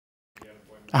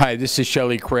Hi, this is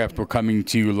Shelley Kraft. We're coming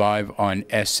to you live on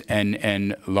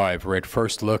SNNLive. We're at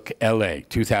First Look LA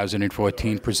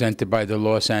 2014, presented by the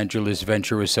Los Angeles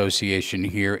Venture Association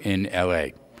here in LA.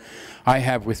 I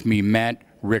have with me Matt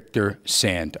Richter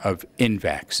Sand of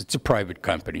InvVax. It's a private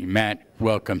company. Matt,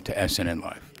 welcome to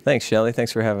SNNLive. Thanks, Shelley.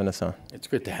 Thanks for having us on. It's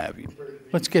good to have you.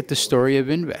 Let's get the story of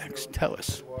InvVax. Tell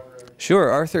us. Sure.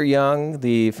 Arthur Young,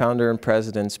 the founder and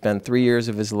president, spent 3 years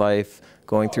of his life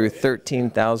going through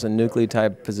 13,000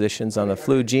 nucleotide positions on the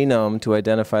flu genome to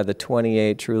identify the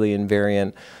 28 truly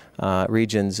invariant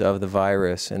regions of the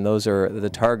virus. And those are the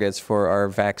targets for our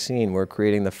vaccine. We're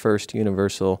creating the first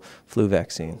universal flu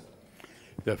vaccine.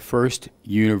 The first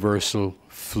universal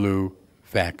flu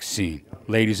vaccine.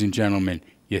 Ladies and gentlemen,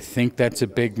 you think that's a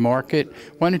big market?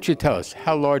 Why don't you tell us,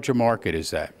 how large a market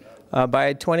is that?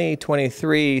 By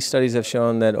 2023, studies have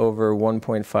shown that over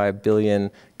 1.5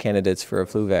 billion candidates for a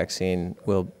flu vaccine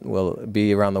will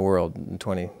be around the world in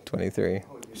 2023.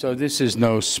 So this is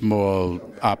no small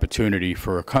opportunity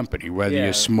for a company, whether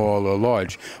you're small or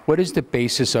large. What is the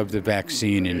basis of the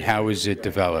vaccine and how is it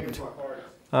developed?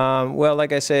 Well,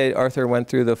 like I said, Arthur went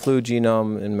through the flu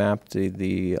genome and mapped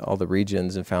all the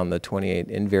regions and found the 28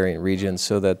 invariant regions,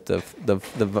 so that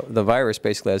the virus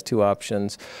basically has two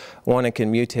options. One, it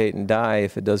can mutate and die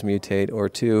if it does mutate, or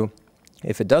two,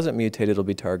 if it doesn't mutate, it'll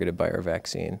be targeted by our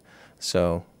vaccine.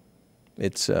 So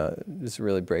it's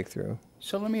really breakthrough.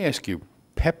 So let me ask you,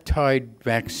 peptide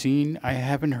vaccine, I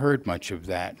haven't heard much of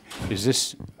that. Is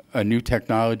this a new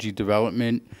technology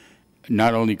development?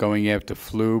 Not only going after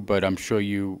flu, but I'm sure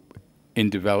you, in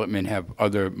development, have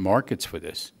other markets for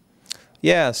this.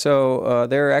 Yeah, so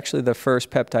they're actually the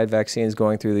first peptide vaccines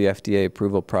going through the FDA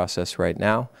approval process right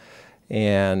now.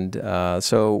 And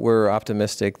so we're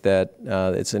optimistic that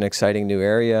it's an exciting new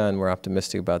area, and we're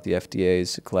optimistic about the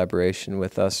FDA's collaboration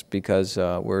with us because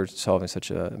we're solving such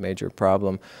a major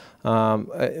problem.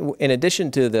 In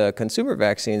addition to the consumer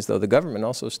vaccines, though, the government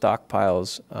also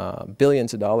stockpiles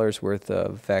billions of dollars worth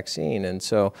of vaccine. And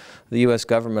so the U.S.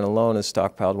 government alone has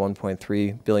stockpiled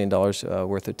 $1.3 billion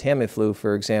worth of Tamiflu,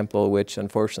 for example, which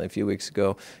unfortunately a few weeks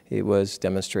ago it was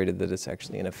demonstrated that it's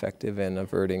actually ineffective in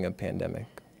averting a pandemic.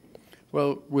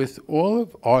 Well, with all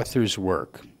of Arthur's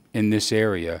work in this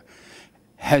area,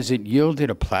 has it yielded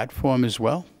a platform as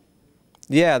well?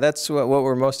 Yeah, that's what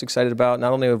we're most excited about.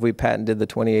 Not only have we patented the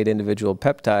 28 individual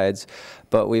peptides,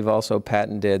 but we've also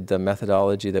patented the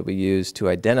methodology that we use to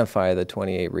identify the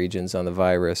 28 regions on the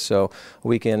virus. So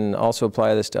we can also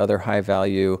apply this to other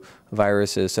high-value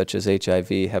viruses such as HIV,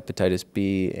 hepatitis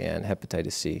B, and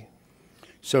hepatitis C.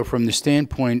 So from the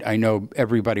standpoint, I know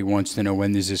everybody wants to know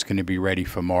when is this going to be ready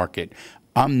for market.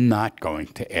 I'm not going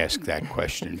to ask that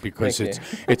question because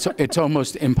it's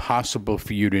almost impossible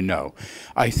for you to know.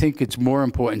 I think it's more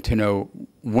important to know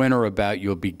when or about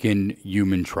you'll begin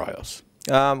human trials.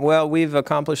 Well, we've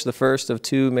accomplished the first of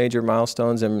two major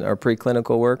milestones in our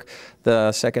preclinical work.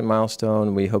 The second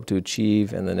milestone we hope to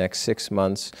achieve in the next 6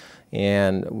 months,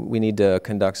 and we need to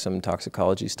conduct some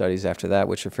toxicology studies after that,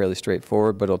 which are fairly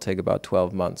straightforward, but it'll take about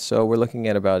 12 months. So we're looking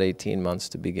at about 18 months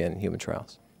to begin human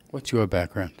trials. What's your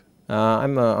background?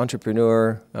 I'm an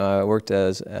entrepreneur. I worked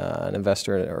as an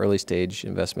investor in an early-stage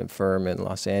investment firm in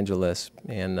Los Angeles,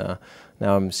 and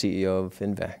now I'm CEO of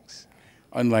InvVax.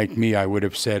 Unlike me, I would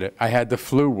have said I had the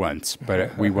flu once,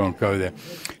 but we won't go there.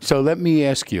 So let me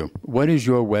ask you, what is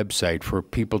your website for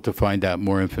people to find out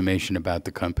more information about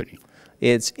the company?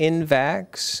 It's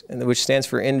InvVax, which stands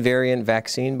for Invariant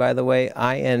Vaccine, by the way,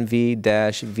 inv-vax.com.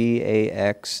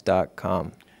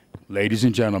 Ladies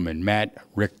and gentlemen, Matt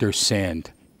Richter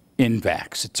Sand,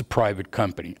 InvVax. It's a private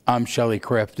company. I'm Shelley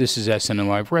Kraft. This is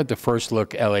SNNLive. We're at the First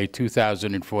Look LA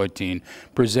 2014,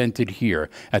 presented here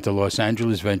at the Los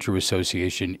Angeles Venture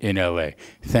Association in LA.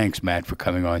 Thanks, Matt, for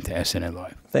coming on to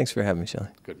SNNLive. Thanks for having me, Shelley.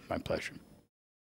 Good. My pleasure.